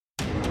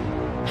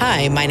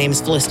Hi, my name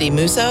is Felicity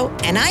Musso,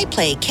 and I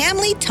play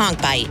Camley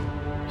Tonkbite.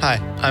 Hi,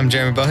 I'm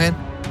Jeremy Bohan,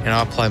 and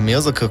I'll play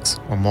Meals Cooks,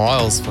 or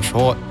Miles for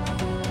short.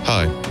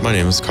 Hi, my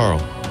name is Carl,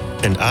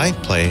 and I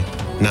play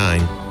 9.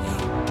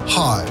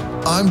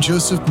 Hi, I'm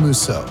Joseph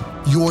Musso,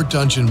 your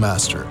Dungeon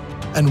Master,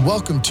 and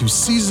welcome to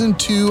Season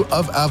 2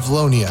 of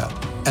Avlonia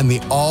and the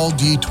All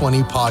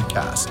D20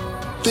 podcast.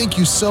 Thank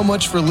you so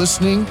much for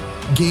listening.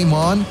 Game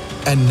on,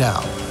 and now,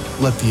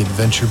 let the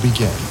adventure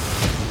begin.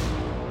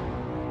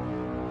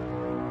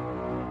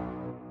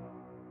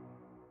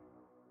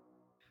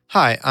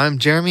 Hi, I'm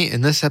Jeremy,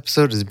 and this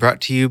episode is brought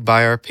to you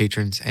by our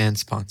patrons and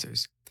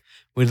sponsors.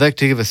 We'd like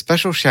to give a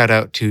special shout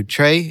out to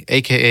Trey,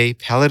 aka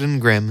Paladin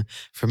Grimm,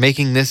 for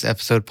making this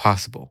episode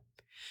possible.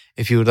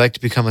 If you would like to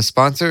become a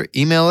sponsor,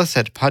 email us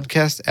at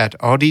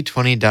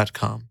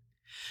podcast@alld20.com.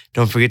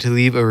 Don't forget to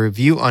leave a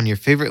review on your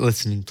favorite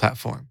listening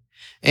platform.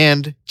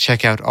 And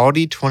check out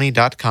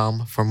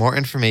alld20.com for more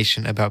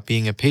information about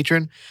being a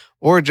patron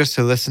or just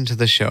to listen to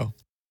the show.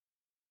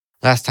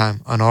 Last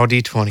time on All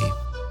D20.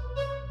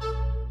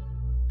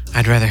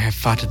 I'd rather have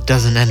fought a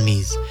dozen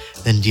enemies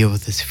than deal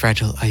with this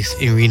fragile ice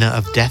arena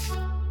of death.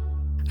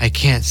 I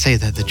can't say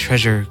that the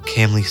treasure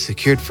Camley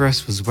secured for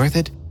us was worth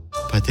it,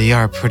 but they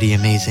are pretty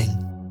amazing.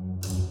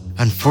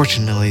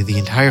 Unfortunately, the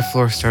entire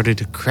floor started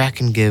to crack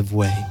and give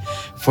way,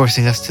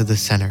 forcing us to the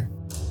center.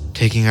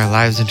 Taking our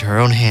lives into our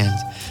own hands,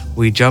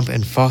 we jump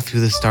and fall through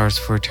the stars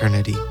for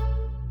eternity.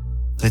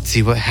 Let's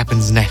see what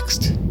happens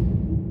next.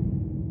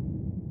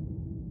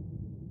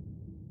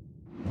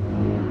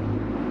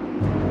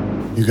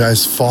 You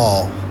guys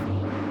fall,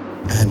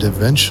 and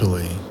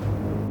eventually,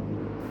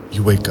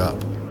 you wake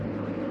up.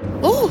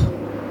 Ooh!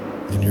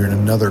 And you're in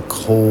another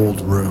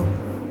cold room.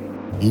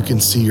 You can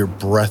see your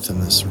breath in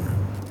this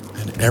room,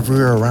 and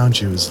everywhere around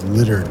you is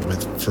littered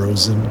with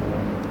frozen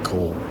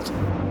cold.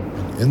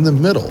 And in the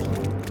middle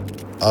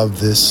of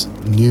this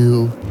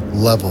new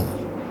level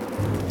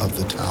of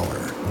the tower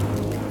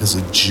is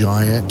a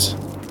giant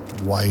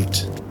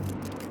white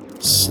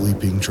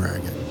sleeping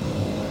dragon.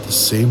 The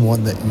same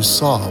one that you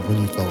saw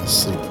when you fell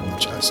asleep in the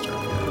chest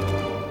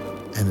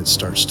earlier. And it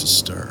starts to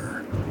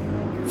stir.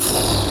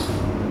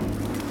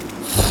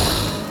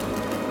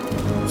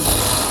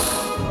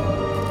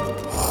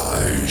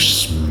 I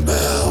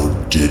smell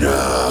dinner.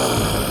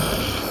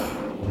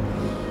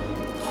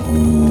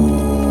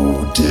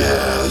 Who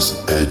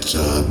dares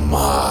enter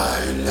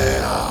my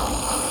lair?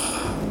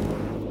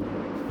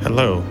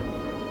 Hello,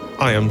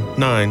 I am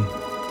 9.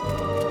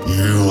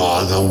 You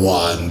are the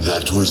one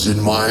that was in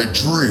my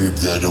dream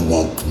that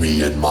awoke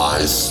me in my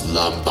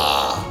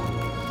slumber.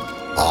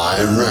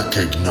 I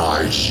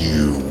recognize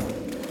you.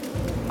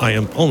 I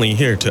am only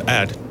here to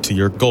add to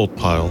your gold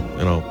pile,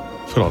 and I'll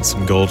put on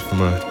some gold from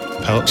my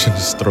pouch and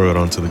just throw it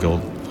onto the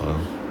gold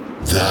pile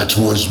That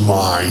was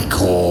my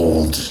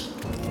gold.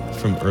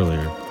 from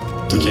earlier.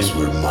 Those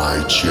were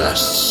my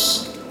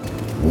chests.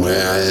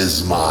 Where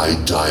is my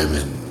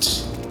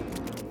diamond?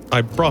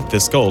 I brought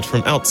this gold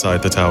from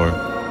outside the tower.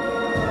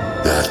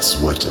 That's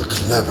what a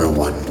clever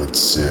one would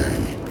say.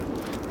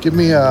 Give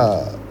me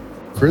a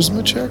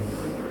charisma check.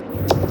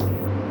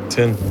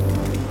 10.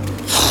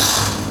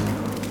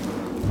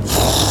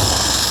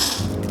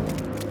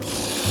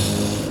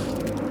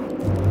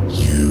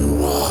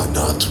 You are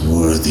not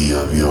worthy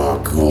of your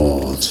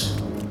gold.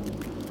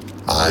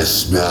 I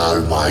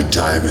smell my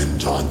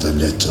diamond on the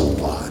little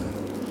one.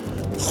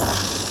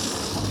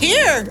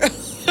 Here!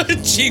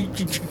 She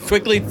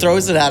quickly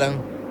throws it at him.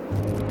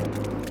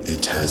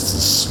 It has the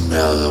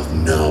smell of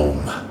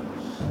gnome.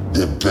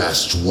 The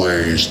best way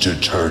is to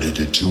turn it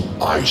into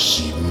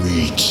icy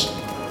meat.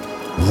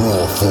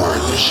 Roll for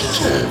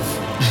initiative.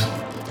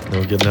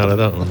 No getting out of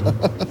that one.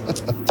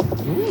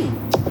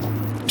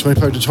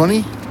 25 to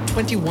 20.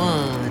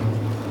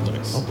 21.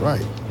 Nice. All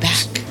right.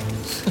 Back.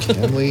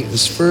 Emily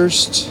is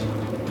first.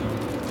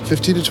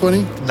 15 to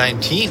 20.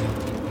 19.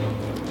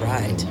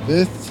 Right.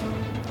 Fifth.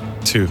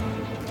 2.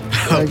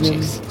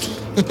 Dragon.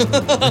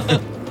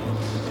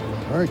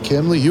 All right,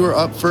 Camley, you are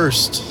up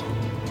first.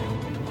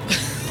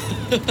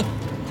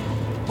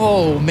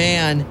 Oh,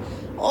 man.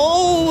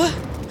 Oh,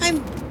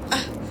 I'm...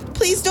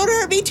 please don't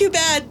hurt me too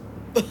bad.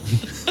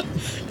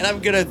 And I'm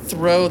going to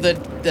throw the...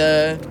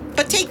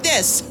 But take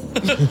this.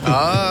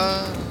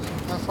 How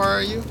far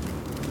are you?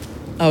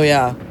 Oh,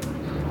 yeah.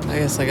 I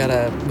guess I got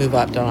to move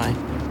up, don't I?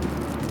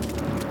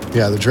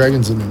 Yeah, the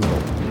dragon's in the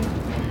middle.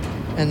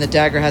 And the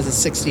dagger has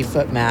a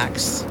 60-foot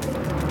max.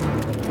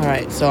 All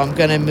right, so I'm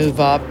going to move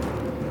up.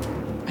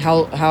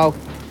 How...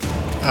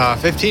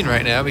 15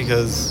 right now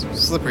because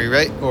slippery,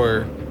 right?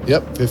 Or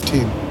Yep,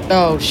 15.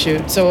 Oh,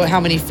 shoot. So how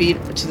many feet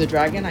to the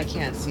dragon? I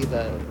can't see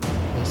the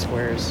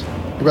squares.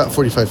 You're about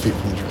 45 feet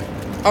from the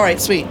dragon. All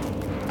right, sweet.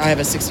 I have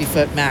a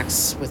 60-foot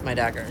max with my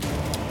dagger.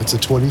 It's a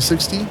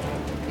 2060?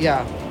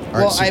 Yeah. right,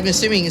 Well, so- I'm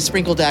assuming a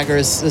sprinkle dagger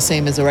is the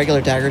same as a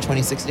regular dagger,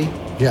 2060.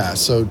 Yeah,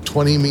 so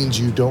 20 means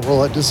you don't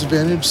roll at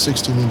disadvantage,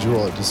 60 means you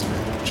roll at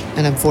disadvantage.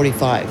 And I'm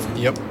 45.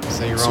 yep.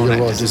 So you're So rolling you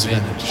roll at at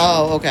disadvantage.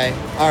 Oh, okay.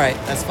 All right,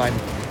 that's fine.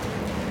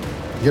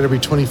 You gotta be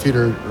 20 feet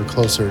or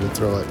closer to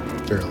throw it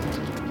fairly.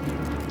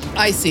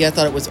 I see. I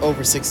thought it was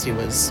over 60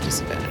 was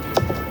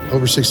disadvantage.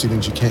 Over 60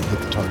 means you can't hit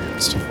the target.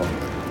 It's too far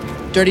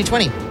away. Dirty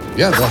 20.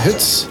 Yeah, that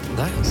hits.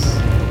 Nice.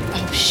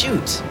 Oh,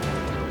 shoot.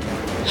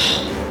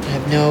 I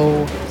have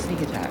no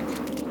sneak attack.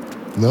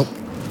 Nope.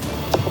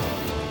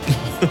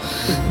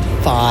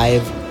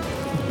 5.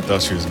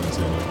 Thought she was going to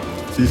say that.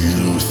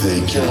 You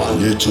think your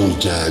little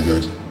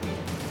dagger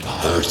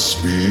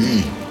hurts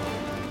me?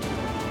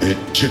 It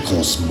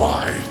tickles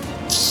my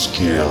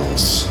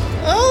skills.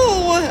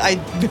 Oh, I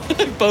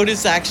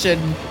bonus action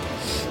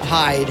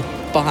hide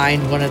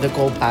behind one of the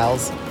gold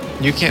piles.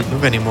 You can't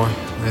move anymore.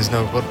 There's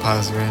no gold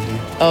piles around you.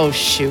 Oh,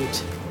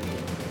 shoot.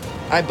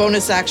 I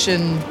bonus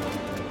action.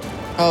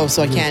 Oh,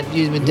 so I can't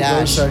even You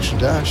dash. bonus action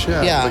dash,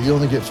 yeah. Yeah. But you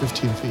only get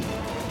 15 feet.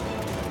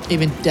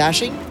 Even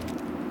dashing?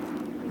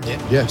 Yeah.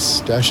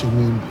 Yes, dashing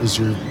is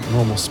your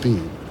normal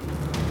speed.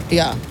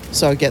 Yeah.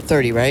 So I get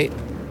 30, right?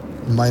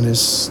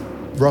 Minus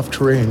rough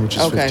terrain, which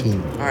is Okay.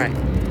 15. All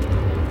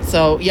right.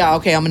 So, yeah,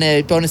 okay. I'm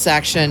going to bonus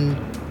action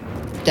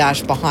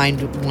dash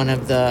behind one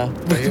of the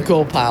here?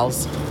 gold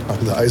piles.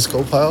 The ice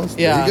gold piles?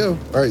 Yeah. There you go.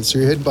 All right, so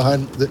you're hidden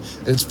behind and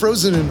it's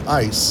frozen in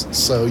ice.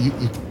 So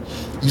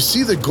you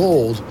see the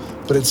gold,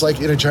 but it's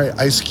like in a giant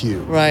ice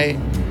cube Right.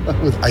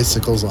 with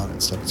icicles on it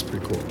and stuff. It's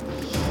pretty cool.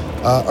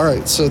 All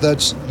right, so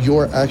that's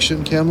your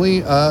action,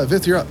 Camley.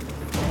 Vith, you're up.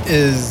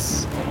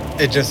 Is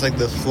it just like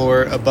the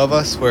floor above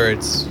us where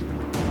it's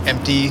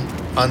empty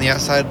on the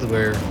outside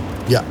where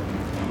Yeah.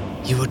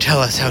 you will tell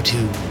us how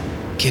to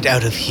get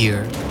out of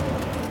here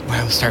or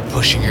I will start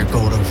pushing your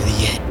gold over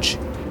the edge.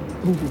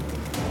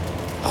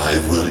 I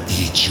will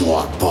eat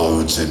your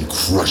bones and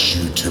crush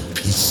you to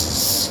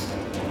pieces.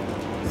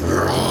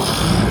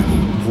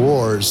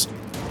 Roars.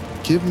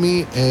 Give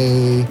me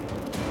a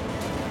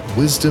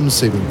wisdom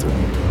saving throw.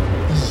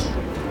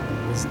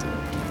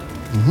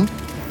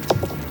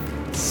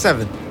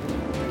 7.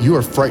 You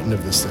are frightened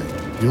of this thing.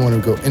 You don't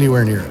want to go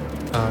anywhere near it.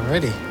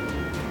 Alrighty.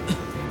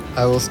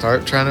 I will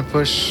start trying to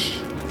push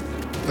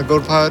the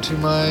gold pile to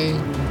my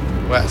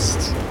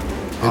west.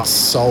 It's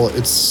solid.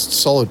 It's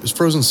solid. It's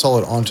frozen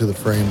solid onto the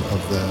frame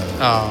of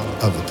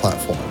the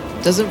platform.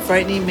 Doesn't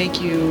frightening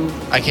make you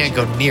I can't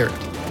go near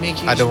it.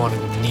 make you I don't want to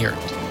go near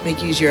it.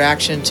 make you use your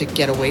action to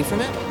get away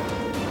from it?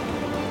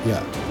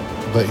 Yeah,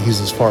 but he's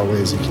as far away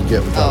as he can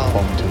get without Oh.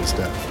 falling to his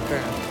death. Fair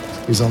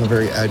enough. He's on the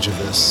very edge of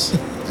this.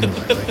 Anyway,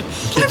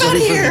 like, I'm out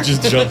of here.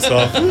 Just jumps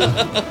off.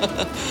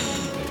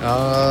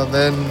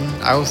 Then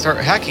I will start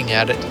hacking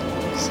at it.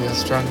 See how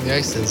strong the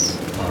ice is.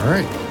 all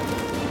right.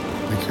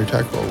 Make your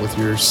attack roll with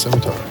your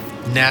scimitar.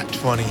 Nat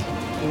 20.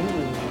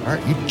 All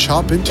right, you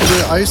chop into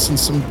the ice and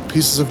some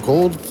pieces of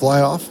gold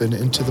fly off and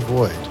into the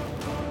void.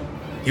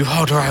 You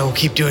hold or I will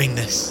keep doing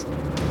this.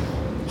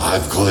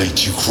 I'm going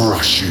to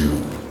crush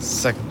you.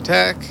 Second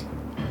attack.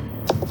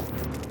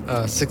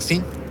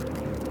 16.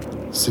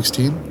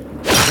 16.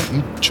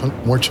 You chunk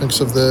more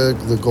chunks of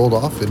the gold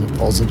off and it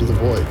falls into the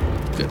void.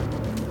 Good.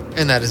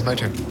 And that is my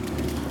turn.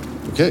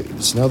 Okay,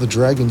 it's now the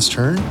dragon's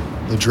turn.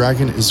 The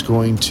dragon is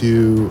going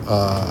to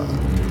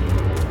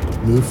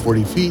move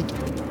 40 feet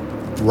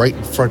right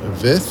in front of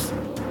Vith.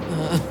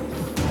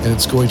 And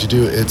it's going to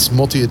do its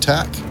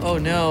multi-attack. Oh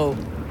no.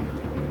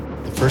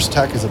 The first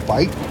attack is a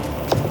bite.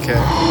 Okay.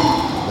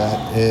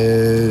 That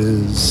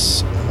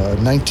is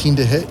 19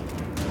 to hit.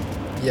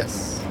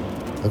 Yes.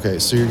 Okay,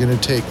 so you're going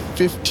to take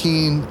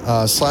 15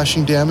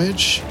 slashing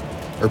damage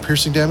or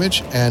piercing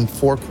damage and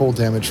 4 cold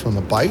damage from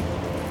the bite.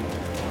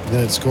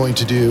 Then it's going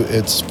to do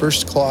its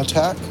first claw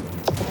attack.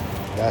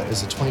 That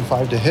is a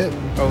 25 to hit,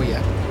 Oh,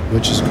 yeah.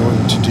 which is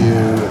going to do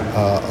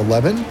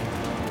 11.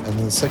 And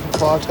then the second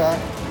claw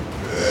attack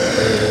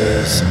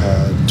is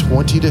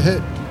 20 to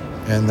hit,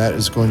 and that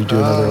is going to do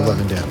another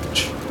 11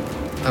 damage.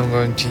 I'm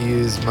going to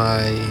use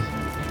my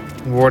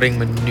warding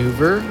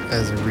maneuver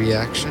as a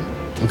reaction.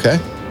 Okay.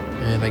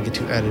 And I get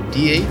to add a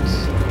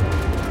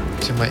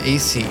d8 to my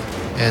AC.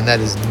 And that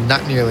is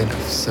not nearly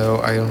enough. So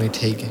I only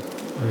take...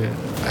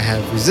 I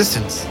have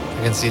resistance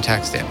against the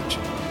attack's damage.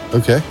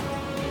 Okay.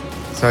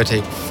 So I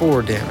take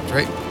 4 damage,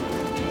 right?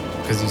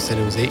 Because you said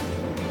it was 8.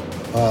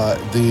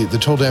 The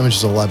total damage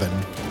is 11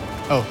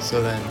 Oh,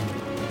 so then...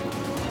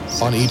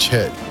 on each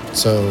hit.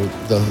 So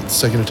the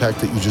second attack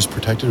that you just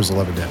protected was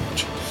 11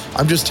 damage.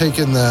 I'm just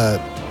taking the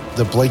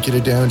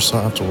blanketed damage, so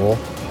I don't have to roll.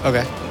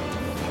 Okay.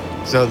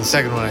 So the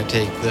second one I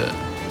take the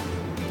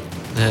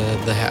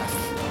half.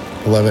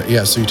 11.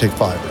 Yeah, so you take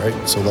 5,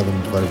 right? So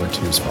 11 divided by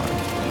 2 is 5.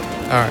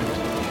 All right.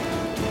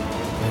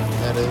 And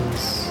that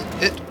is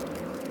it.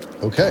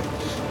 Okay.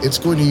 It's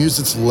going to use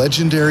its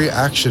legendary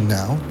action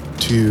now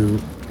to...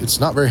 It's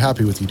not very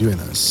happy with you doing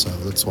this, so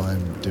that's why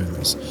I'm doing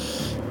this.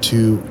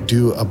 To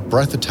do a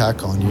breath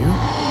attack on you. All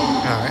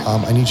right.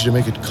 I need you to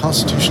make a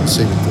Constitution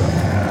saving throw.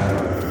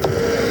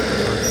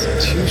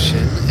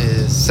 Constitution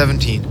is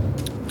 17.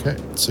 Okay,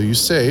 so you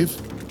save.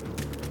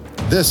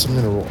 This I'm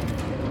going to roll.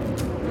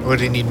 What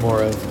do you need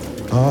more of?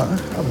 I'm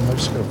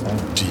just going to find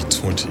it.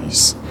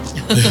 D20s.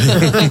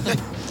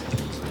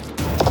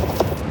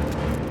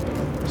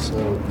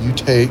 So you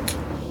take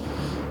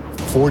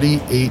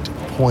 48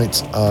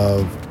 points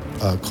of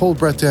cold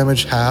breath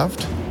damage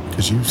halved,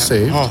 because you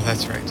saved. Oh,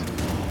 that's right.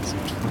 So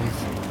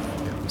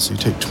 24. So you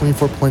take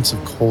 24 points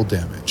of cold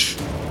damage,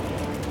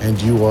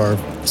 and you are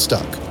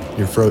stuck.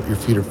 Your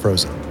feet are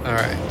frozen. All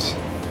right.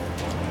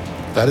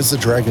 That is the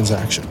dragon's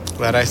action.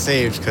 Glad I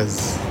saved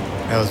because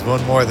that was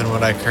one more than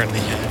what I currently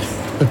had.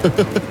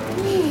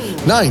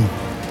 9.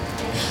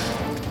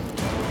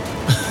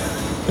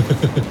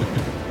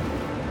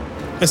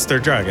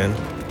 Mr. Dragon,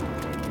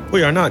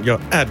 we are not your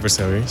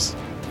adversaries.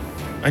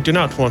 I do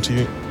not want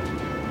to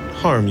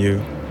harm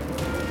you.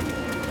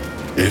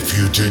 If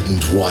you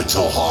didn't want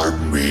to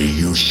harm me,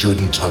 you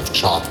shouldn't have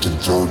chopped and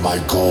thrown my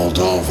gold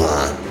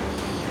over.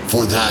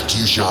 For that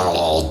you shall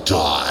all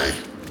die.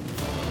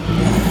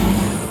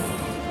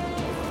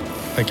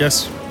 I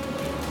guess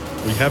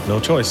we have no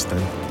choice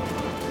then.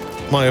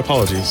 My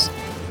apologies.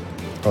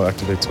 I'll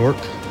activate Torque.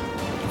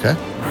 Okay.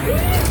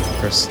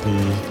 Press the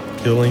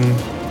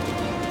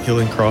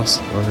healing cross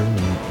on him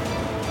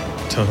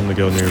and tell him to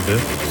go near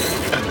Viv.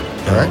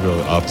 And All right. I'll go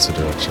the opposite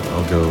direction.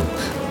 I'll go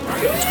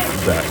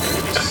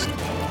backwards.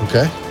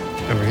 Okay.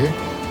 Over here?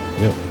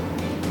 Yep.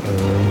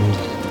 And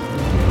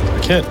I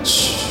can't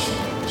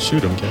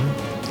shoot him, can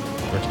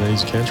I? Or can I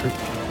use a cantrip?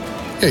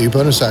 Yeah, you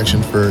bonus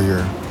action for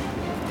your.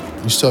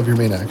 You still have your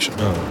main action.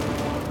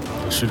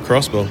 Oh. I'll shoot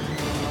crossbow.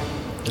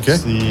 Okay.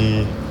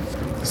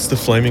 It's the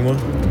flaming one.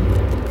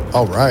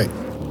 All right.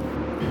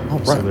 All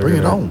right, So they're bring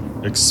it gonna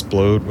on.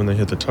 Explode when they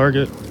hit the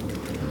target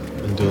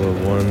and deal a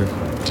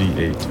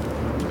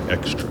 1d8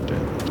 extra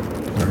damage.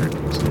 All right.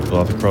 So pull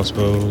out the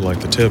crossbow, like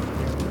the tip,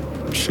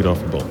 shoot off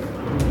the bolt.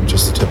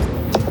 Just the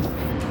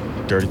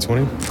tip. Dirty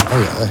 20, Oh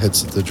yeah, that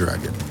hits the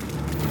dragon.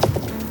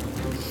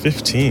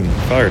 15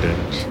 fire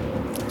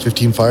damage.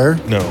 15 fire.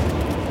 No,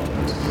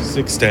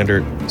 6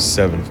 standard,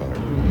 7 fire.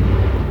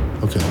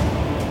 Okay.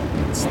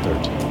 It's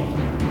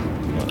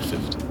 13, not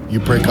 15. You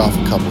break off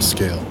a couple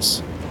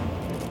scales.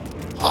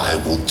 I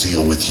will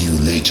deal with you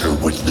later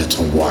with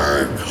little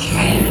worm.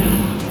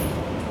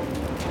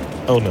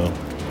 Oh no.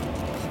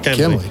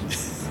 Kimley,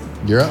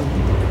 you're up.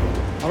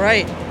 All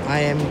right, I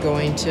am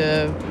going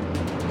to.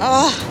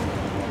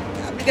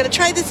 I'm gonna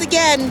try this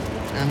again.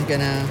 I'm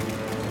gonna.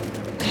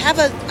 I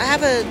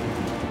have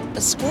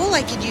a scroll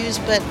I could use,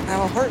 but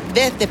I'll hurt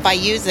Vith if I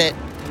use it.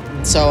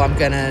 So I'm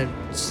gonna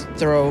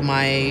throw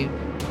my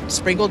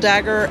sprinkle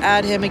dagger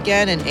at him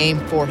again and aim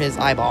for his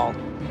eyeball.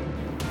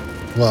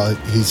 Well,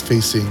 he's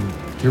facing.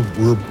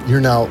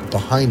 You're now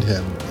behind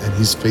him, and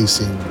he's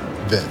facing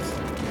Vith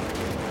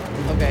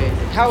Okay,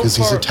 how because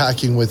he's far?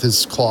 attacking with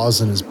his claws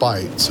and his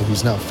bite. So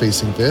he's now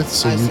facing Vith.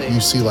 So I see. you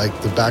see like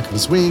the back of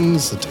his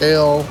wings, the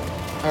tail.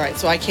 All right,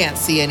 so I can't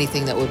see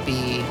anything that would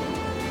be,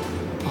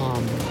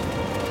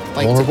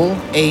 like Vulnerable?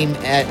 to aim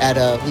at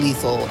a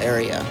lethal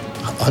area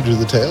Under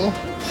the tail?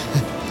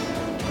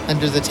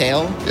 under the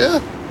tail. Yeah,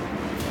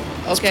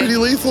 it's Okay, pretty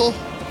lethal.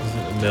 Is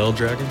it a male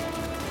dragon?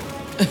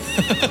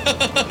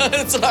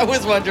 that's what I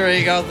was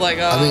wondering. I was like,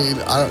 I mean,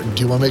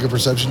 do you want to make a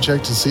perception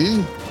check to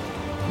see?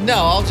 no,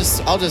 I'll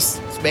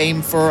just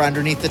aim for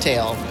underneath the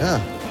tail.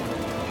 Yeah.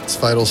 It's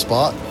vital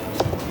spot.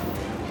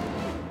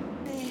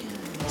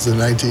 Is it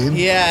 19?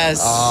 Yes.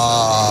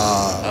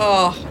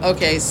 Ah. Oh,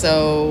 okay.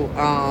 So,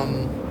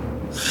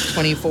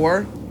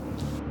 24.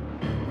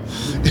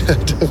 Yeah,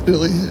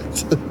 definitely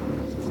hits.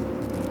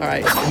 All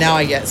right, now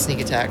I get sneak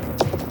attack.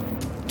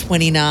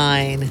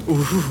 29.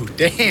 Ooh,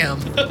 damn.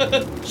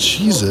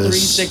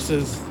 Jesus. 3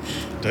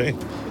 6s. Dang.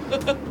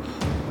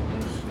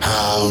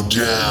 How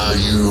dare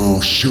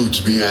you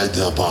shoot me in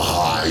the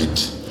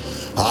behind?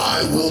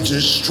 I will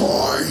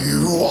destroy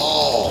you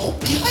all.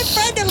 Leave my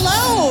friend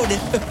alone.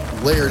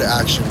 Layered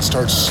action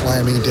starts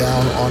slamming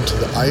down onto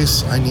the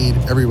ice. I need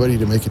everybody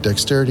to make a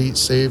dexterity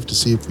save to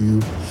see if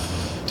you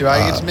Do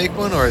I get to make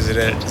one, or is it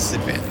at a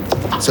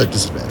disadvantage? set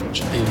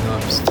disadvantage. Even though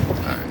I'm still. All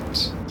right.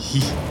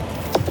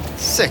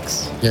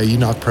 6. Yeah, you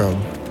knock prone.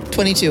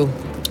 22.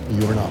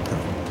 You are not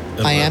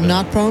prone. I am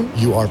not prone.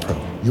 You are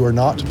prone. You are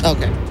not.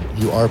 Okay.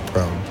 You are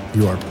prone.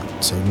 You are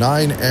prone. So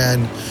 9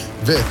 and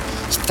Vith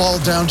fall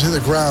down to the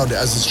ground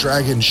as this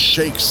dragon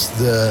shakes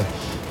the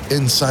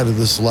inside of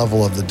this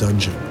level of the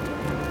dungeon.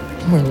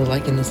 I'm really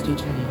liking this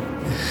DJ.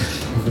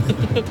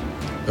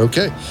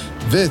 Okay.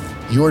 Vith,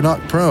 you are not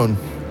prone.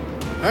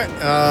 All right.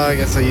 I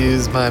guess I'll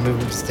use my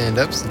movement to stand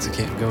up since I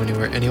can't go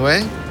anywhere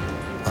anyway.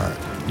 All right.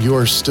 You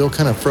are still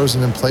kind of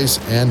frozen in place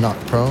and not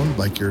prone.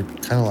 Like you're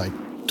kind of like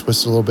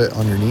twisted a little bit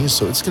on your knees.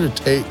 So it's going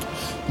to take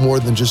more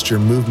than just your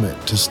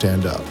movement to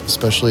stand up,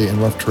 especially in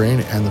rough terrain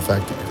and the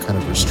fact that you're kind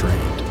of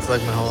restrained. It's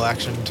like my whole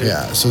action too.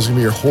 Yeah. So it's going to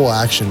be your whole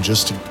action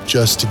just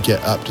to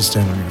get up to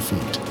stand on your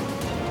feet.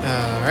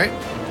 All right.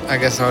 I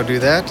guess I'll do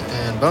that.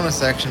 And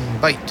bonus action,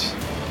 bite.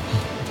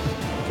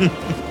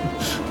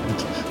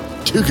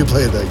 Two can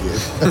play that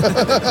game.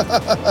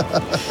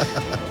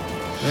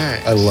 All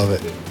right. I love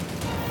it.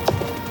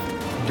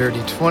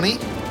 Dirty 20.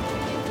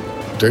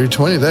 Dirty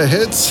 20, that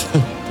hits.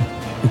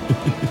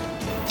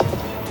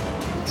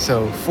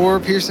 So 4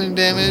 piercing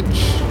damage.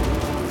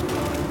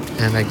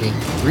 And I gain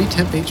 3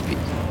 temp HP.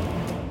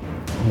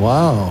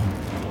 Wow.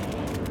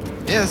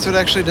 Yeah, that's what it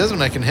actually does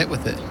when I can hit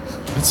with it.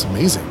 That's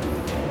amazing.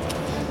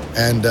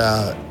 And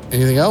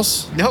Anything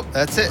else? Nope,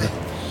 that's it.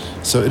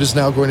 So it is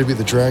now going to be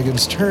the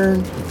dragon's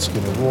turn. It's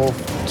going to roll,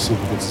 see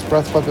if he gets his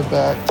breath weapon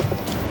back.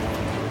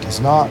 Does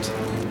not.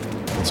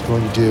 It's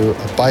going to do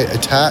a bite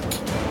attack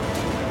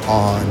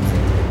on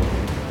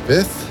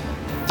Vith.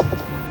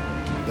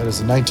 That is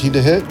a 19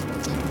 to hit.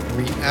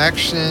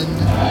 Reaction.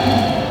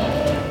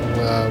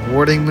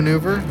 Warding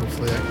maneuver.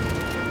 Hopefully I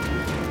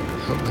can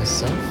help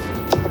myself.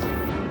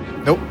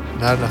 Nope,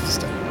 not enough to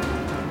stop.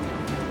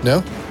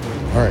 No?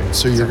 All right,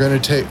 so you're going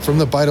to take, from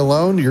the bite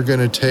alone, you're going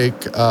to take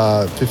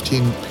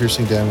 15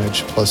 piercing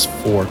damage plus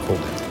 4 cold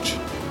damage.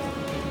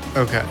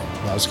 Okay.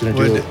 Now it's going to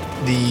Would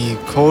do... the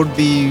cold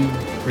be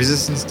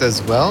resistanced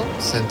as well,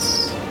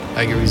 since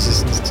I get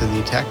resistance to the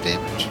attack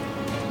damage?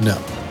 No.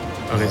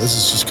 Okay. No, this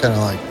is just kind of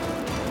like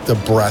the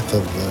breath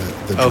of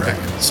the Okay.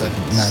 dragon. It's like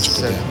magical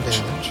 7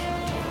 damage.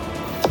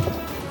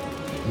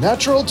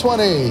 Natural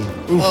 20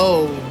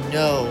 Oh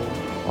no.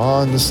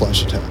 on the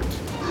slash attack.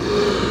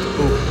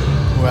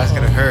 Ooh, that's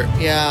gonna hurt.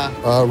 Yeah.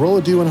 Roll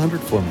a D100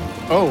 for me.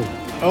 Oh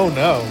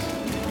no.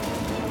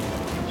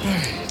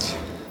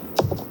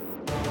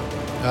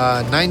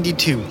 Alright.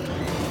 92.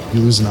 You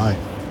lose an eye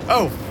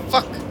Oh,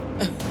 fuck.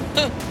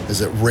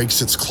 as it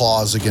rakes its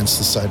claws against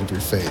the side of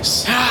your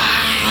face.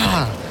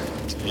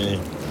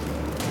 Dang.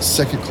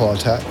 Second claw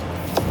attack.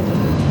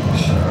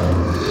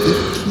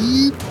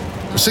 15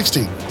 or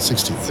 16.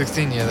 16.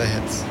 16, yeah, that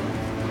hits.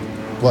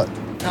 What?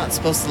 Not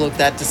supposed to look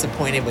that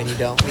disappointed when you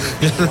don't. When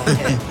you don't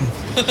hit.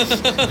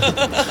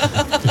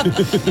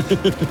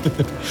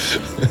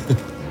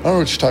 I don't know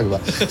what you're talking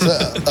about.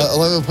 So,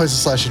 11 points of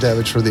slashing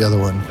damage for the other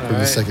one, for the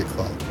Alright. second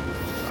claw.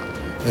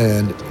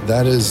 And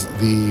that is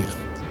the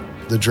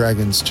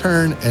dragon's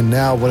turn. And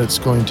now what it's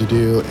going to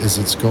do is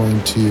it's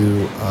going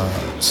to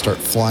start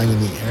flying in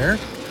the air,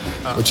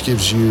 which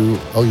gives you...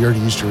 Oh, you already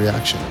used your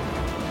reaction.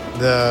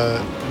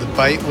 The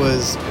bite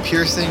was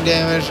piercing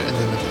damage, and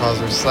then the claws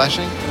were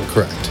slashing.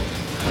 Correct.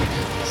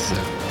 So,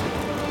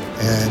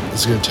 And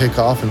it's going to take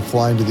off and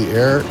fly into the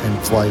air and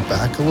fly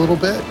back a little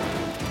bit.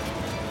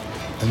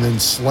 And then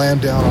slam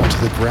down onto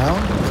the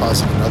ground,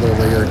 causing another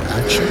layered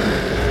action.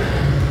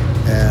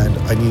 And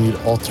I need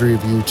all three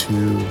of you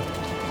to...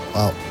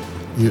 Well,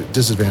 you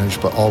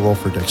disadvantage, but I'll roll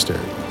for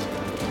dexterity.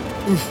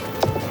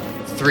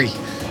 3.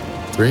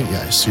 3?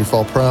 Yeah, so you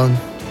fall prone.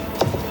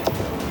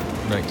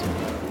 19.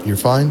 You're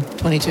fine?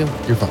 22.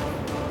 You're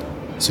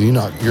fine. So you're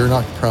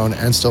knocked prone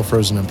and still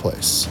frozen in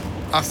place.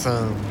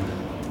 Awesome.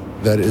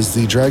 That is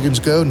the dragon's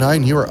go.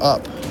 9, you are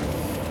up.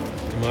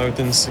 Am I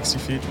within 60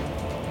 feet?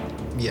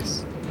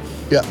 Yes.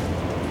 Yeah.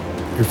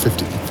 You're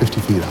 50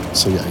 feet out.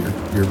 So yeah,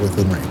 you're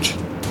within range.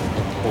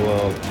 I'll pull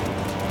out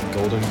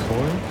golden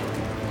coin,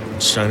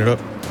 shine it up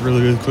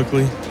really, really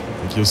quickly.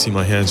 Like you'll see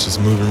my hands just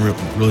moving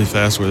really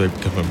fast where they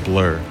become a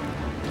blur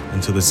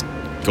until this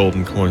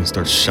golden coin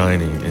starts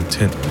shining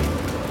intently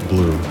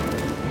blue.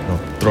 I'll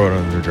throw it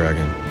under the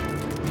dragon,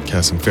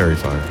 casting fairy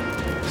fire.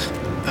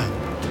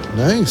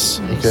 Nice.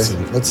 Okay,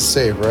 that's a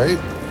save, right?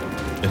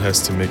 It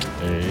has to make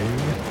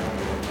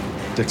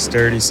a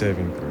dexterity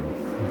saving throw.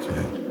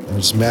 Okay. And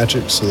it's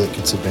magic, so that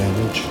gets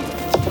advantage.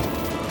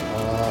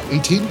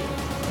 18?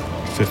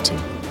 15.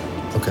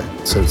 Okay,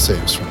 so it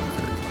saves from the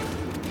fairy.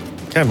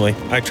 Camley,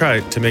 I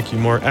tried to make you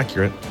more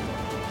accurate,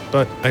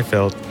 but I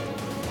failed.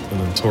 And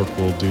then Torque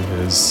will do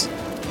his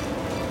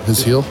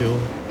His heal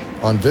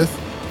on Vith?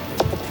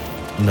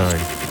 9.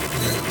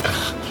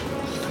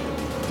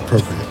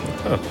 Appropriate.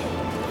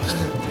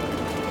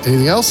 Oh.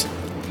 Anything else?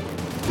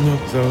 Nope,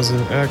 that was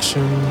an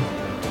action.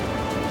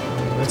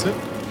 That's it.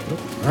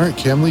 All right,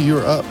 Camley,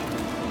 you're up.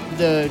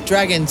 The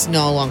dragon's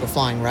no longer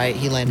flying, right?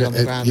 He landed on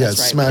the ground. yeah, That's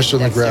it's right. smashed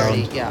with on the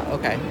dexterity. ground. Yeah,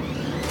 okay.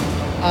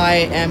 I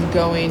am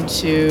going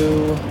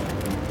to...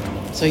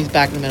 So he's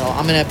back in the middle.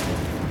 I'm going to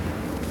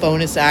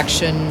bonus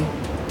action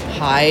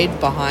hide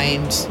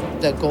behind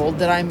the gold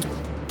that I'm...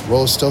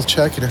 Roll a stealth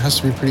check, and it has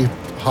to be pretty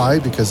high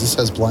because this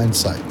has blind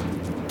sight.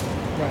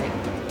 Right.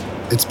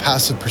 Its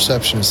passive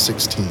perception is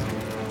 16.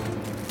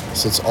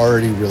 So it's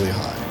already really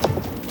high.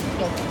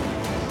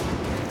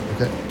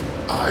 Okay.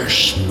 I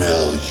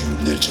smell you,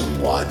 little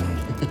one.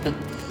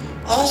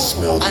 Oh,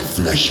 Smell the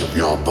flesh of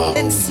your bones.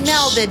 and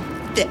smell the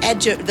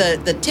edge of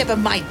the tip of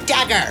my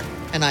dagger.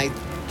 And I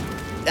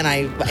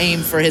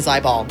aim for his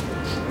eyeball.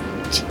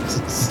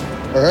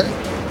 All right.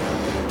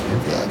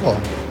 Here's the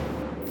eyeball.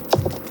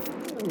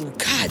 Ooh,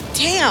 God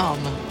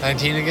damn.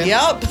 19 again?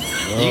 Yep.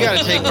 You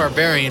gotta take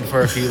Barbarian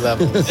for a few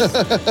levels.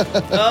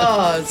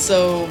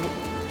 So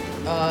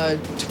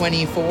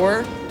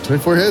 24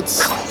 24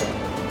 hits.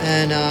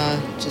 and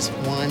just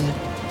 1.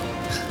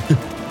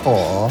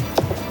 Aw.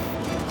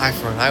 Eye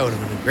for an eye would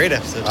have been a great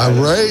episode.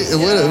 Right? It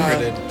would have.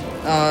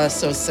 Credit.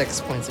 So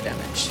 6 points of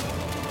damage.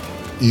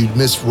 You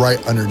missed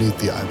right underneath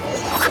the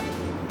eyeball.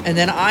 And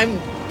then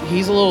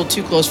he's a little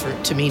too close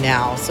to me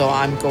now, so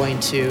I'm going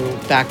to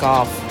back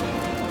off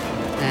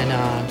and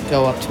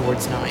go up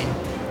towards 9.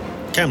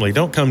 Camley,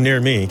 don't come near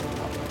me.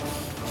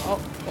 Oh,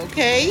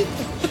 okay.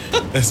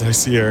 As I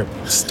see her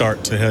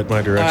start to head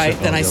my direction. All right,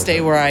 then I'll I go. stay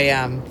where I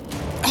am.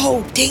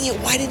 Oh, dang it.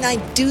 Why didn't I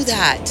do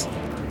that?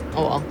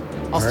 Oh, well.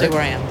 I'll stay right.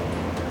 where I am.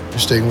 You're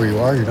staying where you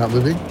are. You're not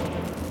moving.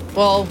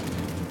 Well,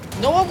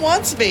 no one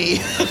wants me.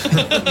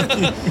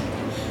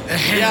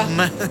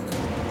 Yeah.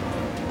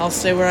 I'll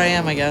stay where I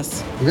am, I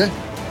guess. Okay.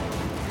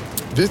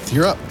 Vith,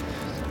 you're up.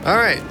 All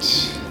right.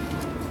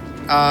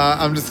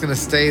 I'm just gonna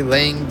stay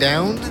laying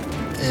down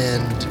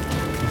and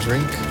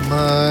drink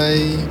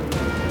my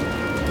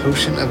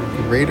potion of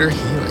greater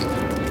healing.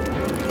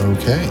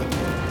 Okay.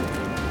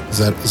 Is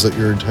that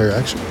your entire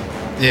action?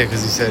 Yeah,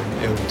 because you said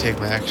it would take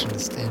my action to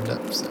stand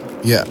up. So.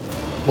 Yeah.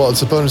 Well,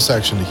 it's a bonus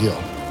action to heal.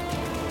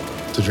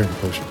 To drink a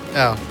potion.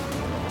 Oh.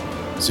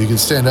 So you can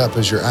stand up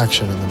as your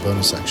action and then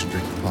bonus action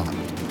drink a pot.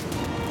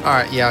 All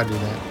right. Yeah, I'll do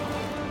that.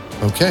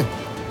 Okay.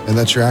 And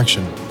that's your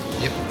action.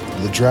 Yep.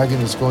 The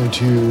dragon is going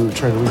to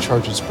try to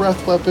recharge its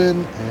breath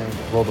weapon and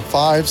roll the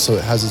 5, so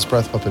it has its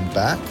breath weapon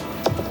back.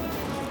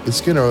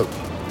 It's going to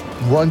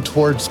run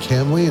towards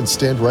Camley and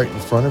stand right in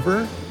front of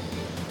her.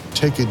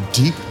 Take a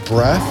deep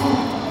breath,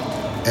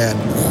 and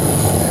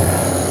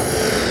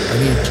I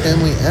need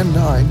Camley and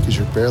 9, because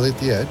you're barely at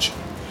the edge,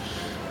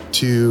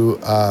 to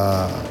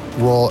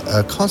roll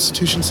a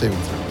Constitution saving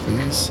throw,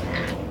 please.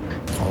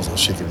 Paul's all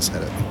shaking his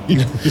head at me.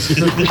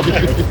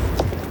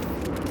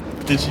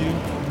 Did you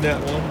nat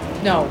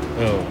one? No.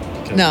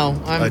 Oh. Okay. No,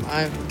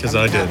 Because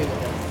I did.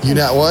 You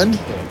nat 1?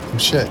 Oh,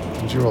 shit.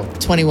 What'd you roll?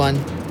 21.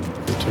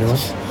 21?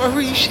 Why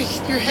were you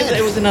shaking your head?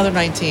 It was another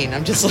 19.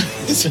 I'm just like,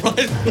 this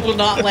will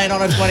not land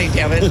on a 20,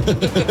 damn it.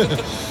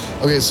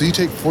 Okay, so you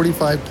take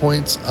 45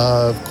 points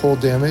of cold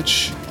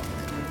damage,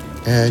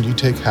 and you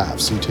take half,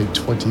 so you take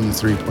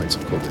 23 points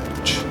of cold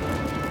damage.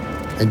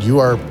 And you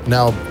are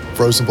now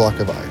frozen block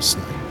of ice.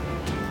 All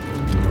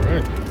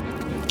right.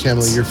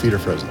 Camilla, your feet are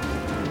frozen.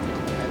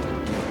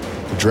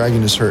 The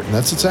dragon is hurt, and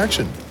that's its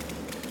action.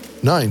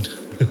 9.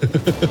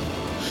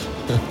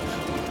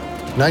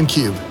 9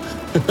 cube.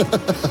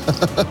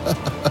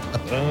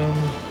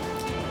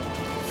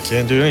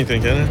 Can't do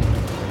anything, can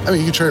I? I mean,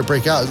 you can try to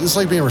break out. It's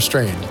like being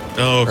restrained.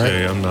 Oh,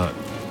 okay. Right? I'm not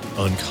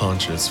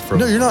unconscious.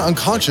 No, you're not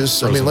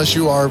unconscious. I mean, unless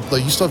you are,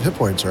 like, you still have hit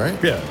points, right?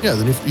 Yeah. Yeah,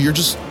 then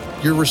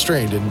you're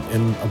restrained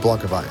in a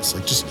block of ice.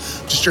 Like,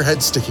 just your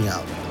head sticking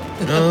out.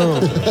 Oh.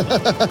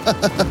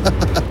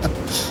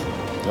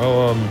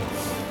 Well,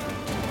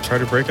 try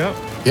to break out.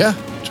 Yeah,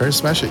 try to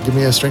smash it. Give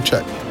me a strength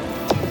check.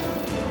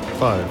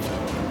 5.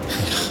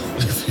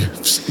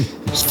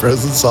 It's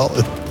frozen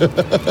solid. Alright,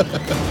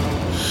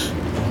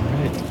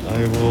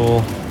 I will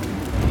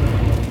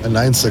A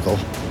 9 sickle.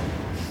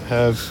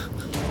 have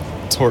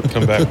Torque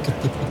come back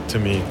to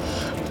me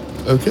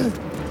Okay.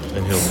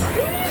 and heal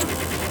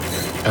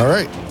me. All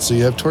right. So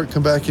you have Torque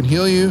come back and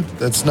heal you.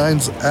 That's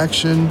 9's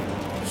action.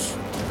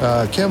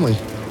 Camley,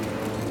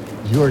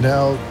 you are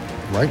now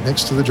right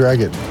next to the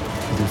dragon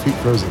with your feet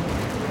frozen.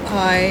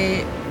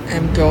 I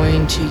am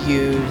going to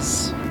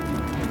use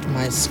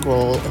my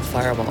scroll of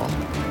fireball.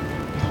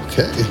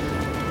 Okay.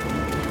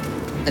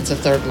 It's a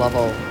 3rd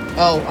level.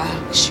 Oh,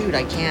 shoot,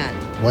 I can't.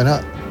 Why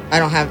not? I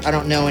don't have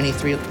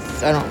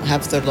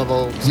 3rd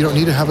level. You don't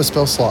need to have a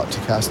spell slot to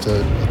cast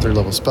a 3rd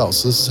level spell.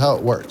 So this is how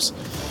it works.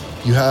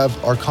 You have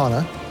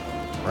Arcana,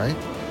 right?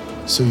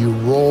 So you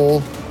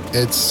roll.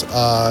 It's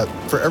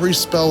for every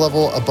spell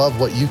level above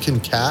what you can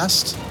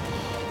cast,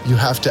 you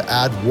have to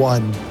add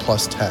 1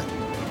 plus 10.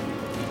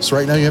 So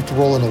right now you have to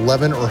roll an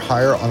 11 or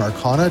higher on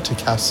Arcana to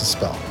cast the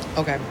spell.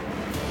 Okay.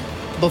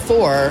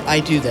 Before I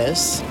do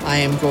this, I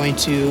am going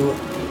to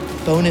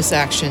bonus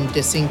action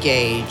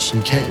disengage.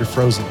 You can't, you're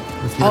frozen.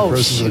 Your feet are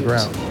frozen to the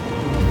ground.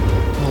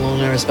 I'm a little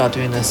nervous about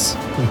doing this.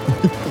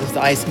 If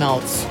the ice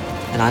melts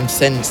and I'm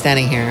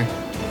standing here.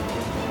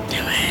 Do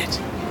it.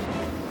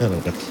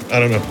 I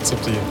don't know. It's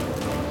up to you.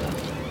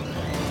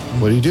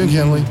 What are you doing,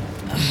 Camley?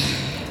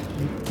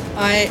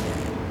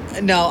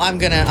 I'm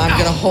gonna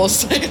hold.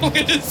 I'm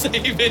gonna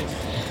save it.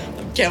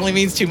 Camley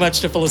means too much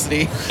to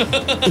Felicity.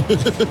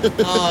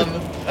 All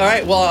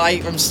right. Well,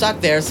 I'm stuck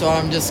there, so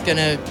I'm just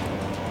gonna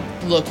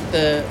look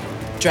the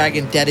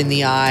dragon dead in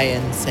the eye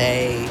and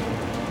say,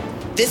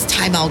 "This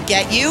time I'll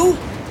get you,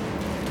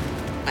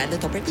 my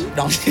little pretty."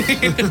 No.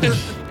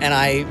 and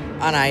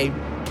I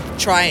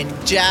try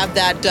and jab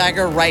that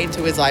dagger right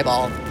into his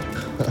eyeball.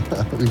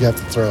 We have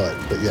to throw it,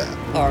 but yeah.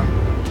 Or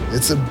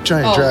It's a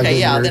giant dragon. okay,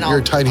 yeah. Then You're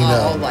a tiny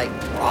I'll gnome. like,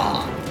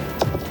 raw.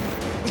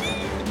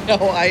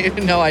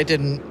 No, I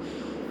didn't.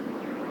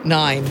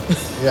 9.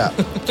 Yeah.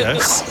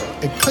 Yes.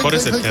 Clink, What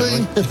is clink, it,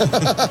 clink,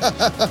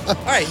 clink.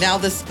 All right, now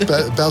this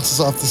Bounces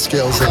off the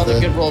scales all of the the.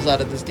 good rolls out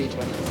of this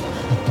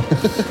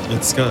D20.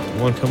 It's got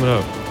one coming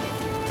up.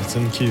 It's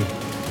in the queue.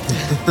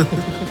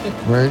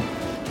 Right?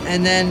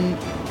 And then,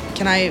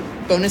 can I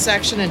bonus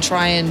action and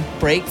try and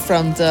break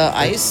from the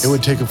ice? It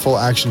would take a full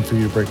action for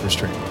you to break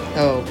restraint.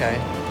 Oh, okay.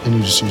 And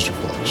you just used your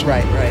full action.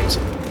 Right. So,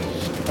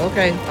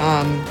 Okay.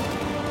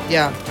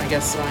 Yeah. I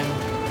guess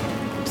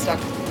I'm stuck.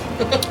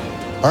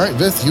 all right,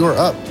 Vith, you are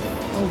up.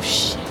 Oh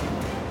shit.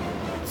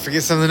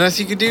 Forget something else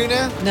you could do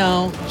now?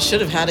 No,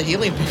 should have had a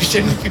healing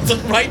potion. It's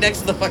right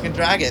next to the fucking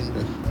dragon.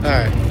 All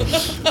right.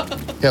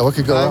 Yeah, what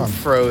could go I'm wrong?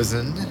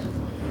 frozen.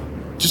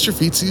 Just your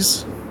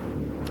feetsies.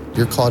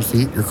 Your clawed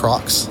feet, your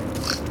Crocs.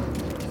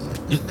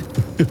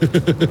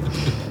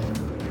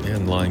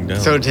 and lying down.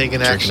 So take an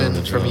Drinking on action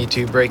the for me job.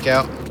 to break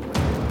out.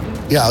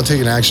 Yeah, I'll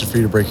take an action for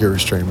you to break your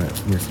restrainment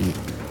from your feet.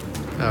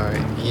 All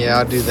right. Yeah,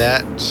 I'll do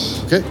that.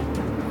 Okay.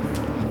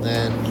 And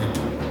then,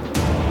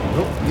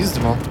 used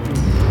them all.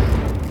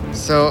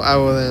 So I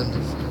will then,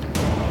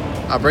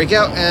 I'll break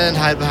out and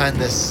hide behind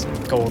this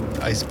gold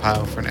ice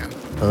pile for now.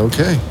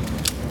 Okay.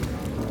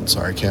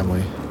 Sorry,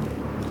 Camley.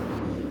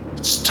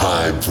 It's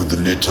time for the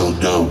little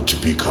gnome to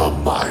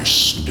become my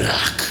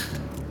snack.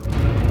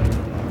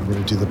 I'm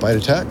going to do the bite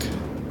attack.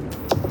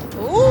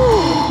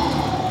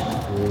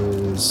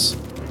 Ooh. Is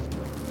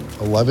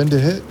 11 to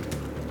hit.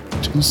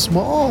 Too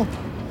small.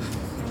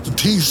 The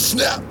teeth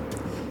snap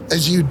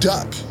as you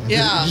duck.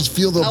 Yeah. You just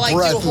feel the I like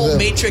breath do a of whole the...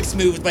 Matrix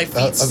move with my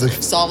feet of the-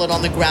 solid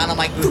on the ground. I'm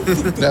like,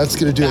 Now it's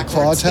going to do a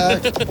claw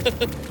Backwards.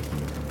 attack.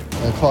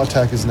 A claw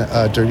attack is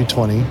dirty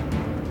 20.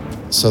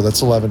 So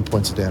that's 11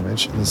 points of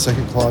damage. And the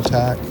second claw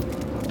attack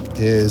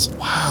is,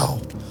 wow.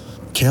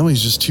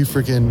 Camley's just too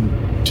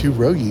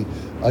roguey.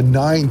 A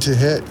 9 to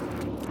hit.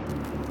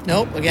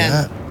 nope, again,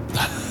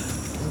 Yeah.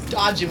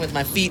 dodging with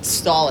my feet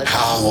solid.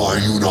 How are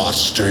you not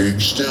staying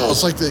still?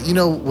 It's like the,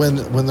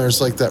 when there's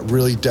like that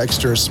really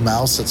dexterous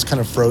mouse that's kind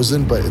of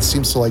frozen, but it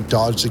seems to like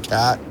dodge the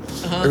cat.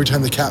 Every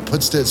time the cat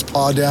puts its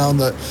paw down,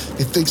 it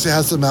thinks it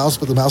has the mouse,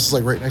 but the mouse is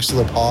like right next to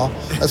the paw.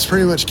 That's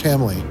pretty much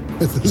Camley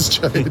with this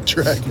giant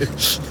dragon.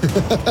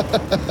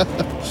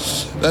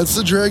 That's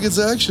the dragon's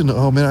action.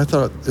 Oh man, I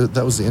thought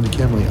that was the end of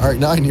Camley. All right,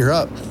 9, you're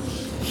up.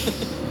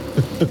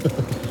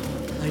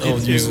 I'll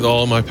use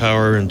all my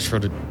power and try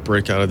to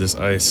break out of this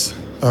ice.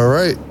 All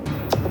right.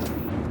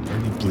 Are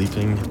you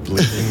bleeping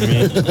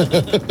me?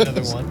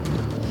 Another one.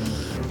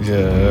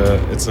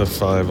 Yeah, it's a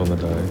 5 on the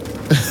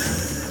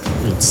die.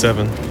 I mean,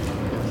 7.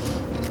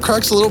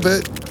 Cracks a little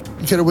bit.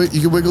 You can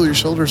wiggle your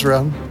shoulders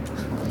around.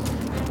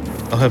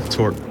 I'll have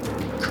Torque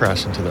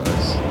crash into the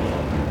ice.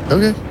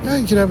 Okay, yeah,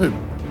 you can have it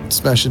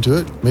smash into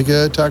it. Make an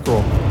attack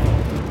roll.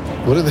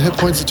 What are the hit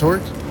points of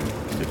Torque?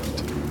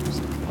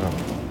 wow.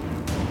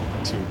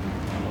 2.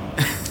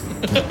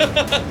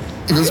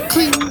 It goes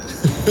clean.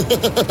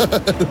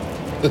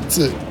 That's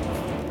it.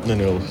 Then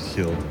it'll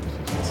heal.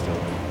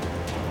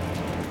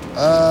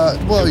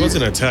 Well, It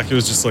wasn't an attack. It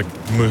was just like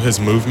his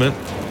movement.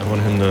 I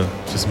want him to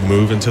just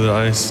move into the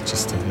ice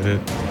just to hit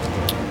it.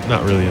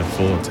 Not really a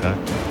full attack.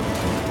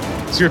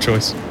 It's your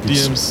choice.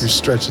 DM's. you're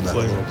stretching that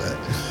flavor. a little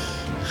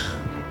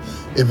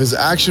bit. If his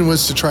action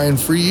was to try and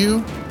free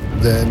you,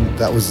 then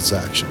that was its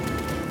action.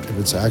 If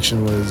its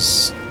action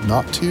was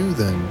not to,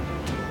 then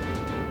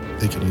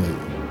they can heal you.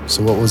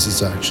 So what was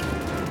its action?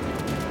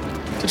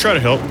 To try to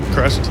help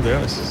crash into the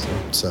ice.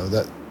 So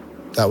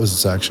that was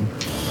its action.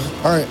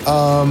 All right,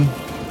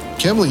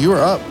 Camley, you are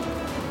up.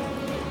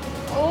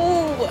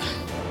 Oh. What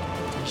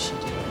does she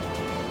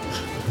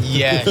do?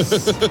 Yes.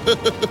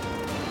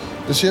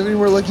 Does she have any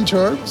more lucky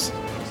charms?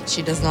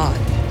 She does not.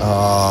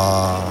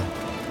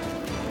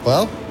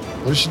 Well,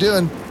 what is she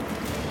doing?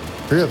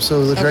 Hurry up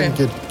so the dragon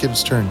Okay. can get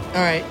its turn.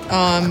 All right.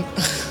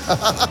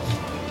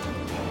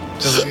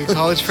 Just like a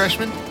college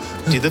freshman,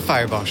 do the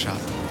fireball shot.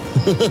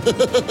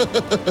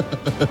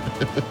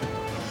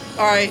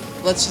 All right.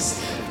 Let's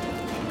just.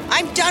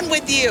 I'm done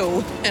with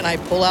you. And I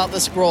pull out the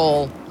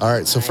scroll. All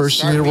right, so I first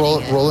you start need to roll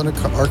reading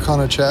it. an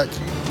Arcana check.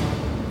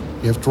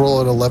 You have to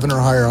roll at 11 or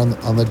higher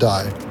on the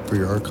die for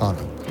your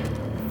Arcana.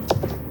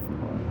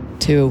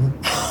 2.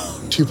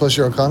 2 plus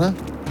your Arcana.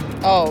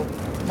 Oh,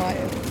 my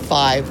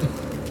 5.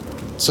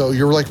 So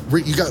you're like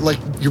you got like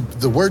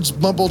the words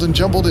mumbled and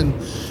jumbled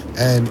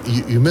and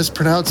you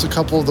mispronounce a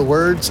couple of the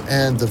words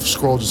and the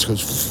scroll just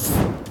goes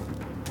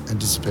and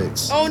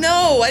dissipates. Oh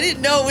no! I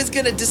didn't know it was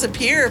gonna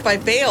disappear if I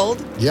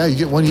failed. Yeah, you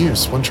get one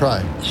use, one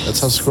try.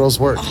 That's how scrolls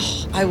work.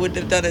 I wouldn't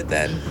have done it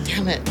then.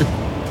 Damn it.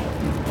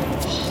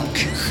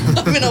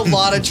 Fuck. I'm in a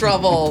lot of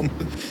trouble.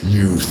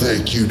 You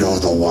think you know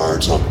the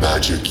words of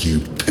magic, you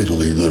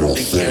piddly little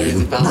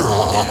thing.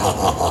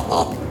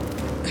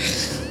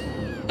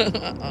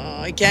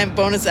 I can't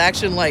bonus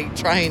action like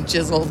try and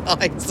chisel the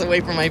ice away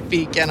from my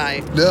feet, can I?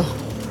 No.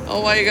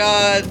 Oh my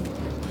god.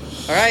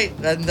 All right,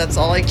 then that's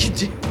all I can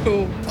do.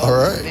 All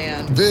right.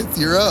 Man. Vith,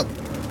 you're up.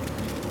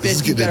 This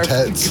is Vith, you getting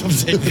better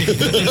intense.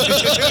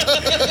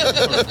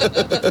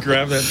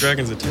 Grab that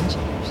dragon's attention.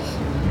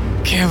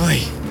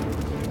 Camley,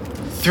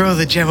 throw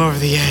the gem over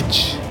the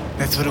edge.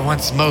 That's what it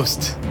wants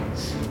most.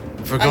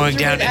 If we're I going threw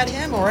down it at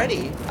him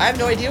already. I have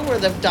no idea where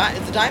the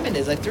diamond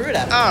is. I threw it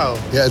at him.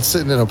 Oh, Yeah, it's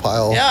sitting in a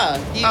pile. Yeah,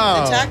 he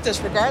Oh. attacked us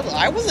regardless.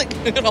 I wasn't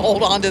gonna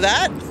hold on to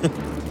that.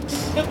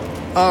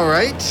 all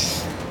right.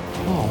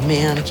 Oh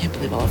man, I can't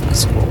believe I left my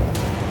scroll.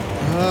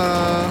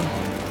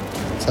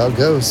 That's how it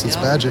goes. It's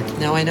Yeah. magic.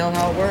 Now I know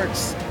how it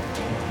works.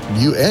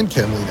 You and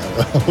Camley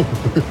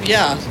now.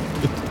 Yeah.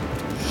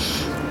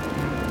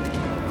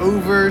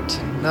 Over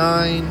to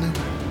 9.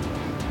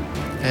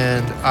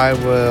 And I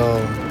will.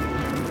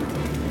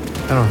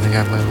 I don't think I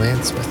have my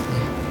lance with me.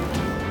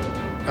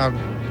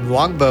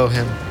 Longbow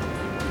him.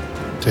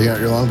 Taking out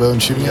your longbow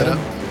and shooting at Yeah.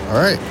 him. All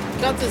right.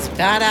 You got this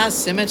badass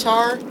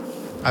scimitar.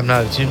 I'm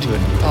not attuned to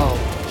it. Oh,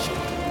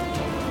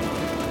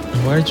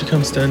 Why did you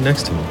come stand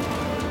next to me?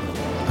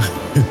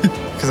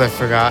 Because I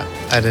forgot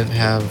I didn't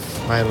have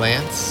my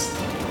lance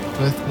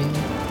with me.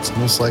 It's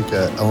almost like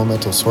an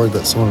elemental sword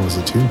that someone was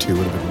attuned to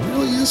would have been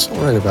really useful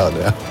right about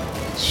now.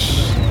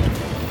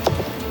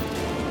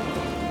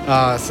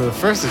 So the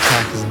first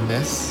attack is a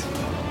miss.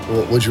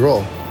 What'd you roll?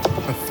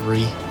 A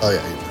 3. Oh,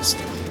 yeah, you missed.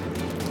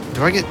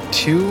 Do I get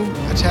 2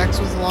 attacks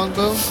with the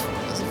longbow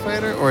as a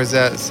fighter? Or is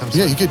that some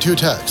Yeah, you get 2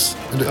 attacks.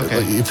 And, Okay.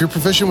 like, if you're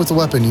proficient with the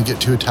weapon, you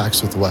get 2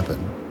 attacks with the weapon.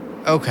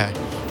 Okay.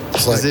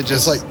 It's like, Is it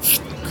just it's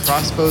like,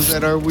 crossbows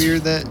that are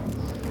weird that...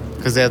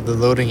 Because they have the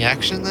loading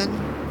action then?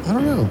 I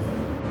don't know.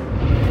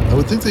 I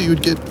would think that you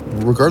would get,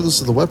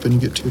 regardless of the weapon, you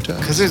get 2 attacks.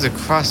 Because there's a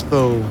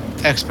crossbow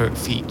expert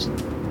feat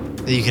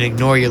that you can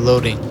ignore your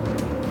loading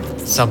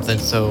something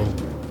so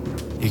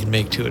you can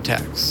make 2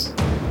 attacks.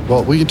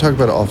 Well, we can talk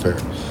about it all fair.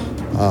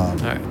 All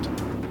right.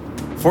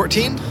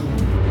 14?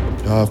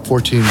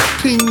 14,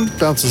 ping,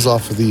 bounces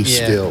off of these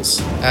Yeah. scales.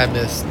 I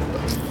missed.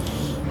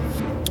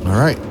 All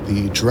right,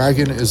 the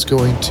dragon is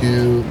going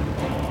to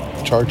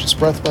charge its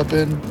breath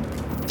weapon.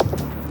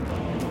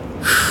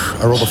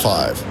 I rolled a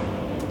 5.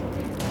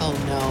 Oh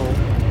no.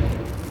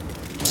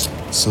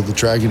 So the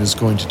dragon is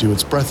going to do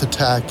its breath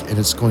attack, and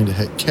it's going to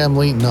hit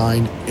Camley,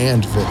 9,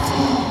 and Vic.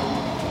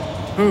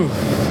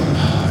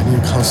 I need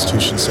a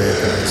Constitution save,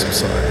 guys. I'm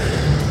sorry.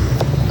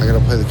 I gotta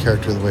play the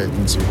character the way it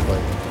needs to be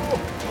played.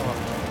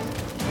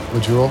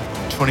 What'd you roll?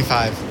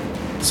 25.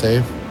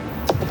 Save.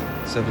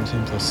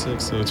 17 plus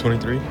 6, so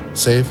 23.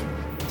 Save.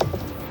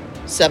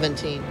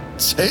 17.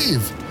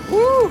 Save.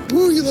 Woo!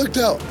 Woo! You lucked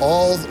out.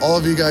 All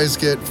of you guys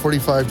get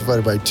 45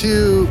 divided by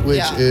 2, which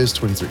Yeah. is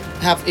 23.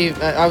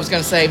 I was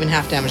gonna say even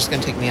half damage is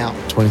gonna take me out.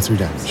 23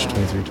 damage. So-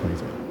 23.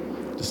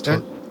 Just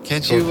Can't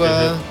torque you,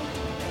 hit.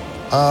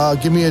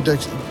 Give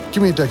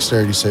me a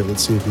dexterity save.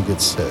 Let's see if he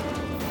gets hit.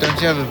 don't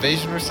you have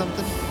evasion or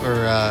something?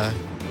 Or,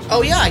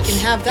 Oh yeah, I can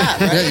have that,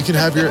 right? Yeah, you can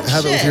have Oh, it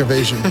with shit. your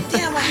evasion.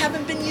 Damn, I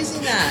haven't been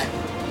using that.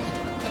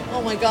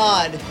 Oh my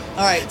god.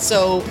 All right,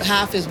 so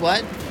half is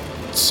what?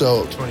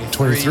 So 23.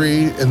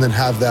 23, and then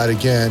have that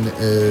again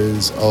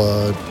is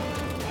 11.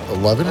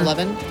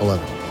 11?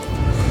 11.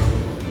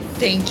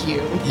 Thank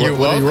you. You're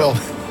what do you roll?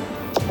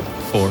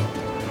 4.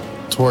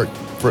 Torque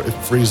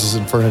freezes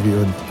in front of you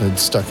and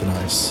stuck in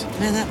ice.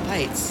 Man, that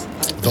bites.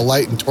 The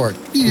light and torque.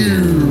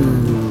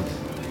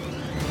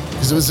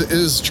 Because it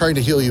was trying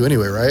to heal you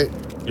anyway, right?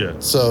 Yeah.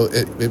 So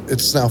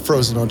it's now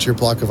frozen onto your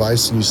block of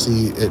ice, and you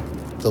see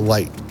the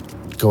light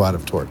go out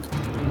of torque.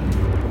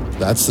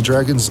 That's the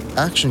dragon's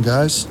action,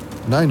 guys.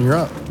 9, you're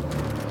up.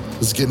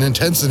 It's getting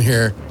intense in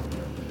here.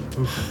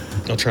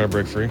 I'll try to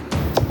break free.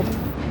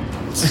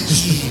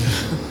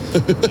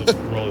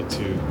 Roll a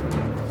 2.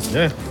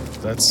 Yeah,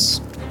 that's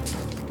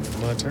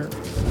my turn.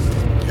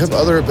 You have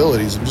other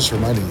abilities. I'm just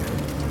reminding you.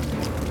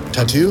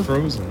 Tattoo?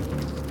 Frozen.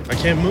 I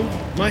can't move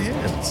my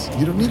hands.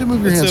 You don't need to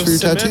move your hands for your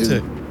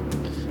tattoo.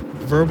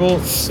 Verbal,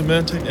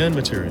 semantic, and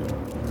material.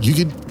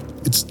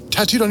 It's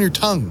tattooed on your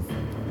tongue.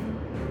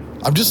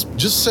 I'm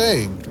just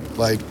saying,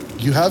 like,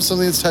 you have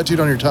something that's tattooed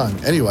on your tongue.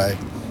 Anyway,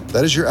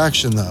 that is your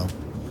action, though.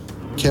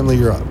 Camley,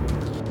 you're up.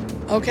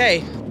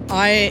 Okay,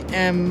 I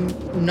am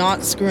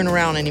not screwing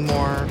around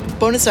anymore.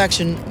 Bonus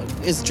action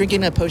is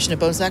drinking a potion a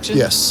bonus action?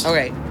 Yes.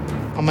 Okay,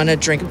 I'm gonna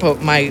drink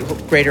my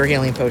greater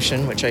healing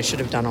potion, which I should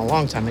have done a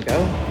long time ago.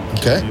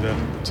 Okay. Do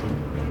that too.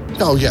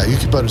 Oh, yeah, you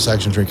can bonus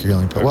action drink your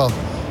healing potion. Well,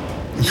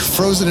 you're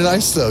frozen in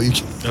ice, though. You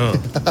can Oh,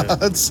 yeah.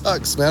 That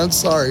sucks, man. I'm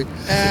sorry.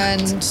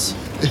 And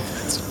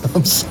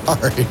I'm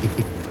sorry.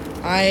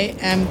 I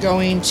am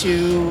going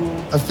to...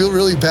 I feel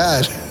really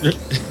bad.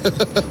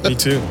 Me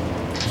too.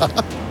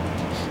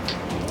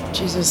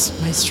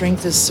 Jesus, my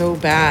strength is so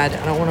bad.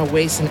 I don't want to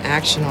waste an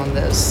action on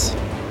this.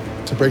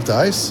 To break the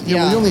ice? Yeah, Yeah.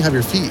 well, you only have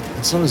your feet.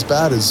 It's not as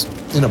bad as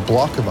in a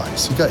block of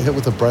ice. You got hit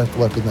with a breath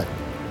weapon that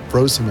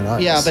froze him in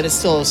ice. Yeah, but it's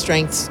still a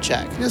strength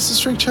check. Yeah, it's a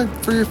strength check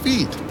for your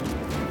feet.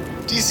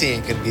 DC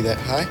ain't gonna be that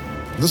high.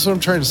 This is what I'm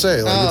trying to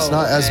say. Like, it's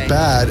not as okay.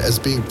 bad as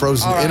being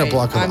frozen All in a right,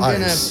 block of I'm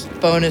ice.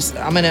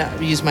 I'm gonna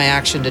use my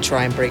action to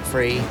try and break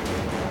free.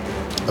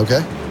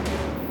 Okay.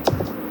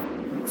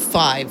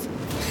 5.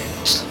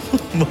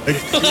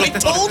 I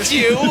told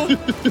you.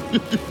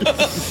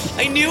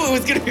 I knew it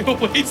was gonna be a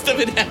waste of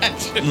an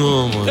action.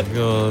 Oh my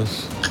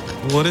gosh.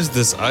 What is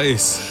this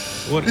ice?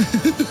 What?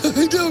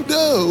 I don't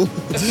know.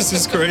 This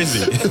is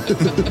crazy.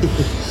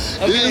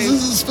 Okay, This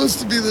isn't supposed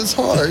to be this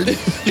hard. and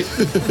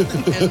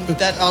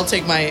that I'll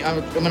take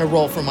I'm gonna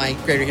roll for my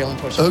greater healing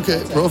potion. Okay,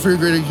 That's it. roll for your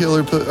greater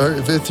healer.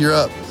 Vith, you're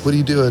up. What are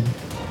you doing?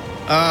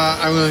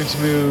 I'm going to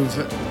move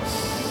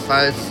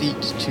 5 feet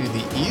to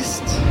the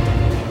east.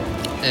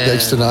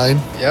 Next to 9.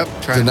 Yep,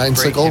 trying The to nine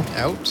break sickle? him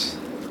out.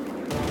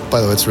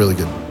 By the way, it's a really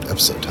good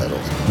episode title.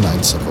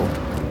 9 Sickle.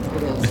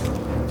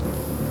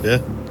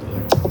 Yeah.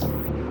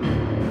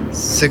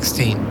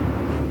 16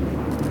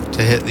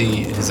 to hit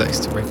his ice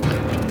to break him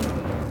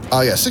out.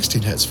 Oh yeah,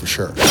 16 hits for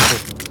sure.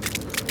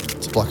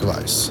 It's a block of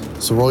ice.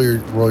 So roll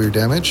your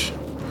damage,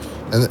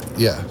 and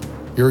yeah,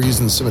 you're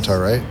using the scimitar,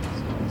 right?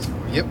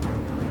 Yep.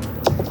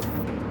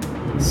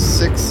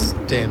 6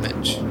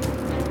 damage.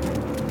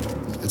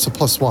 It's a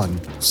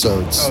 +1, so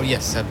it's Oh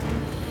yes, 7.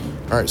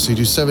 All right, so you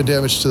do 7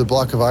 damage to the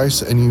block of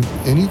ice, and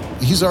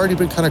he's already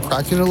been kind of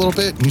cracking it a little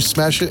bit, and you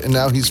smash it, and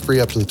now he's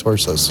free up to the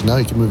torso, so now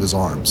he can move his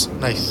arms.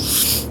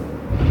 Nice.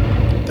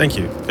 Thank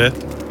you,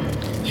 Fifth.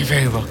 You're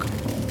very welcome.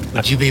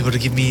 Would you be able to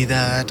give me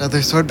that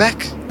other sword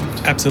back?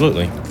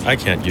 Absolutely. I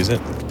can't use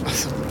it.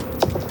 Awesome.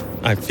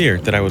 I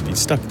feared that I would be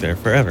stuck there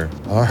forever.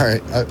 All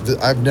right,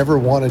 I've never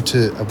wanted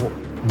to,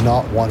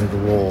 not wanted to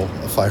roll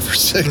a 5 or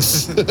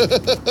 6.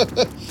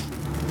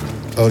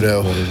 Oh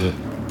no. What is it?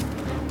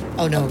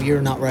 Oh no,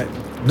 you're not right.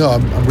 No,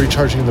 I'm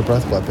recharging the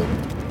breath weapon.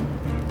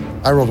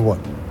 I rolled a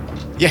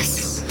 1.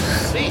 Yes.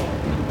 Sweet.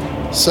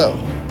 So,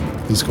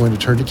 he's going to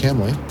turn to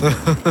Camley.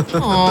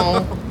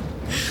 Oh,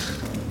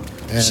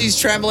 And she's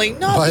trembling.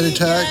 Not bite me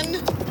attack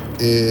again.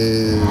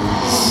 is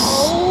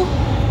Oh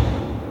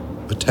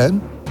a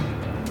 10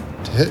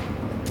 to hit.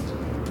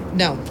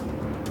 no.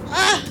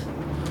 Ah,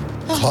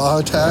 Claw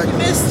attack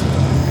missed.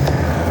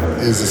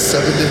 is a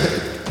 7 to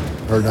hit.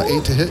 Or no,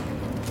 8 to hit.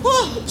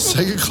 Oh,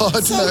 Second claw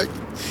attack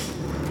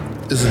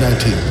is a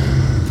 19.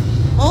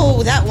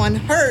 oh, that one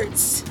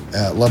hurts.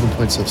 11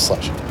 points of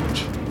slashing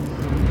damage.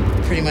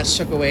 Pretty much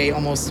took away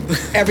almost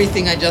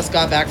everything I just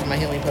got back from my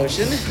healing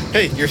potion.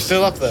 Hey, you're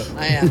still up though.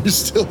 I am. You're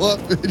still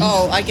up.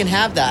 Oh, I can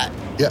have that.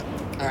 Yeah.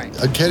 All right.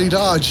 Uncanny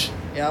dodge.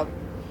 Yep.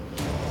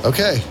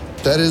 Okay.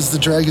 That is the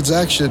dragon's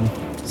action.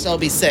 So it'll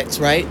be 6,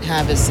 right?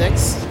 Have is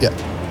 6. Yeah.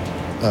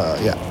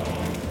 Yeah.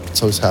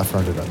 So it's half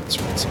rounded up.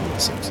 That's right. So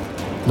it's 6.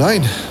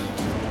 9.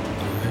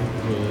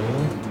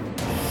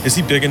 Is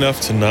he big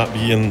enough to not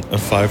be in a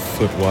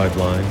 5-foot wide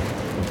line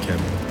with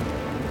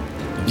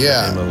Cammy?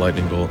 Yeah. Aim a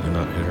lightning bolt and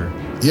not hit her.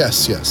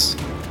 Yes, yes.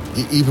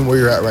 Even where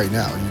you're at right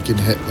now, you can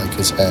hit like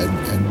his head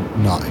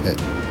and not hit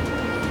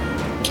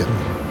Kim.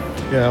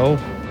 Yeah, I'll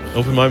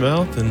open my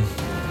mouth and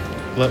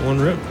let one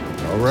rip.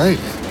 All right.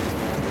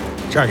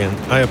 Dragon,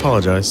 I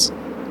apologize.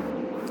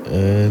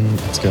 And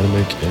it's got to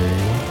make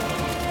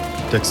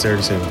a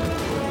dexterity saving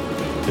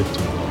throw.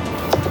 15.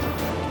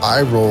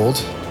 I rolled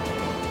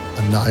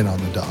a 9 on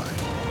the die.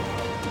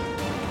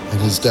 And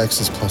his dex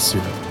is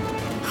 +0.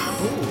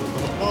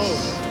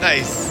 Oh,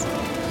 nice.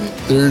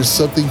 There's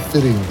something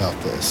fitting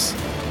about this.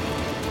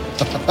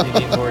 You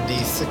need more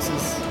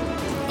D6s.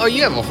 Oh,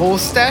 you have a whole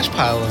stash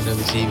pile under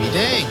the TV.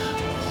 Dang.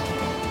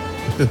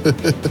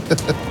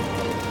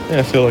 Yeah,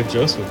 I feel like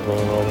Joseph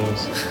rolling all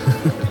those.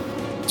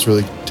 It's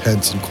really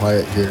tense and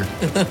quiet here.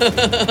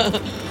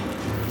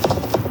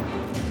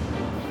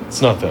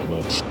 It's not that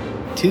much.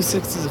 2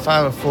 6s, a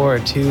 5, a 4, a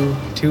 2,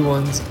 2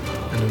 1s,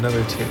 and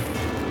another 2.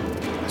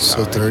 So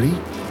All right. 30.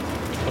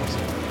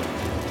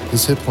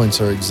 His hit points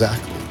are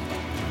exactly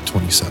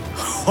 27.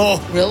 Oh,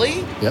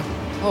 Really? Yep.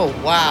 Oh,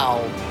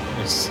 wow.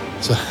 Nice.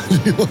 So how do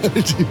you want to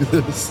do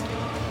this?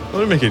 Let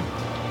me make it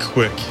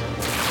quick.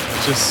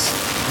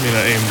 I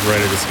aimed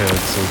right at his head,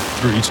 so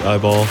through each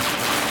eyeball,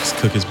 just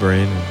cook his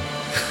brain, and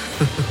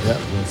Yeah.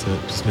 that's it.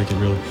 Just make it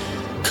really.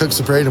 Cooks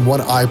the brain and one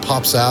eye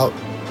pops out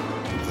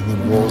and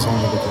then rolls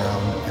onto the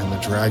ground, and the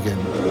dragon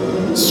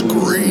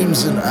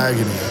screams in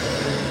agony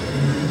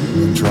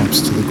and then drops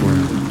to the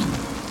ground.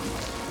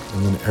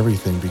 And then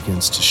everything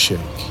begins to shake.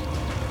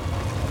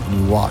 And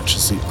you watch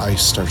as the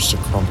ice starts to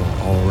crumble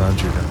all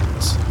around you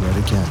guys yet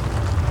again.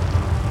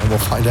 And we'll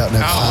find out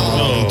next time on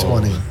Oh.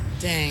 D20.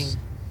 Dang.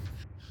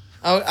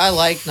 Oh, I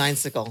like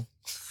Ninesicle.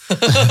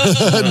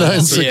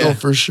 Nine sickle Yeah.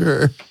 for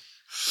sure.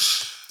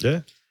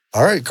 Yeah.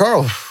 All right,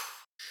 Carl.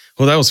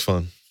 Well, that was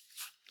fun.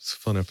 It's a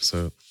fun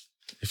episode.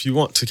 If you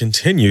want to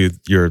continue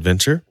your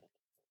adventure,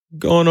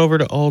 go on over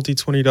to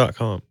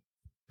alld20.com,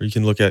 where you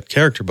can look at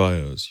character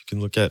bios. You can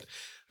look at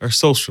our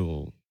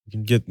social. You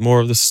can get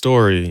more of the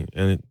story.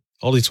 And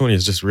All D20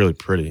 is just really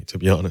pretty, to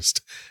be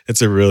honest.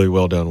 It's a really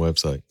well done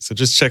website. So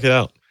just check it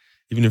out.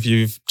 Even if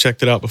you've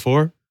checked it out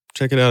before,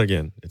 check it out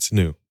again. It's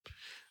new.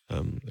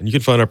 And you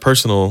can find our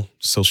personal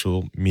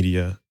social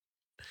media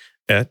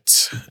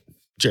at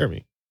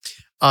Jeremy.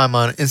 I'm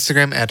on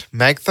Instagram at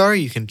Magthar.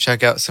 You can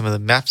check out some of the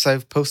maps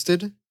I've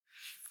posted.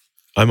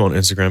 I'm on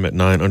Instagram at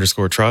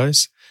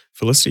 9_tries.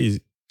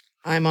 Felicity,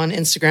 I'm on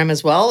Instagram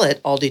as well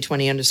at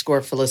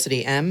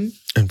aldi20_FelicityM.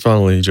 and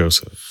finally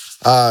Joseph.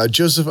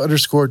 Joseph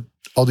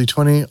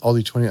 _Aldi20,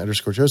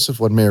 Aldi20 _Joseph.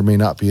 One may or may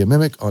not be a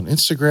mimic on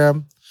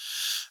Instagram.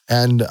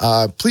 And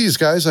please,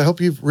 guys, I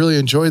hope you've really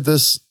enjoyed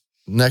this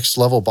next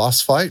level boss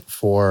fight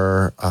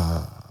for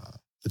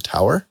the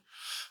tower.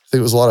 I think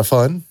it was a lot of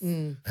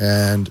fun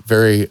and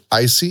very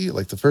icy.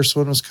 Like the first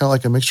one was kind of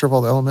like a mixture of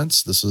all the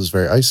elements. This was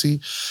very icy.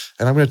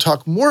 And I'm going to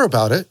talk more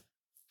about it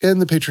in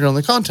the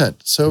Patreon-only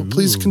content. So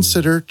please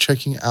consider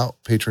checking out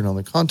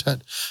Patreon-only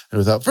content. And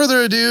without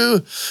further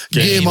ado,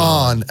 game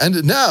on.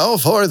 And now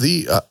for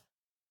the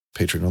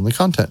Patreon-only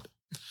content.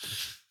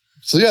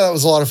 So yeah, that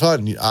was a lot of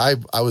fun. I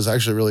was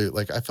actually really,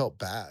 I felt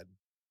bad.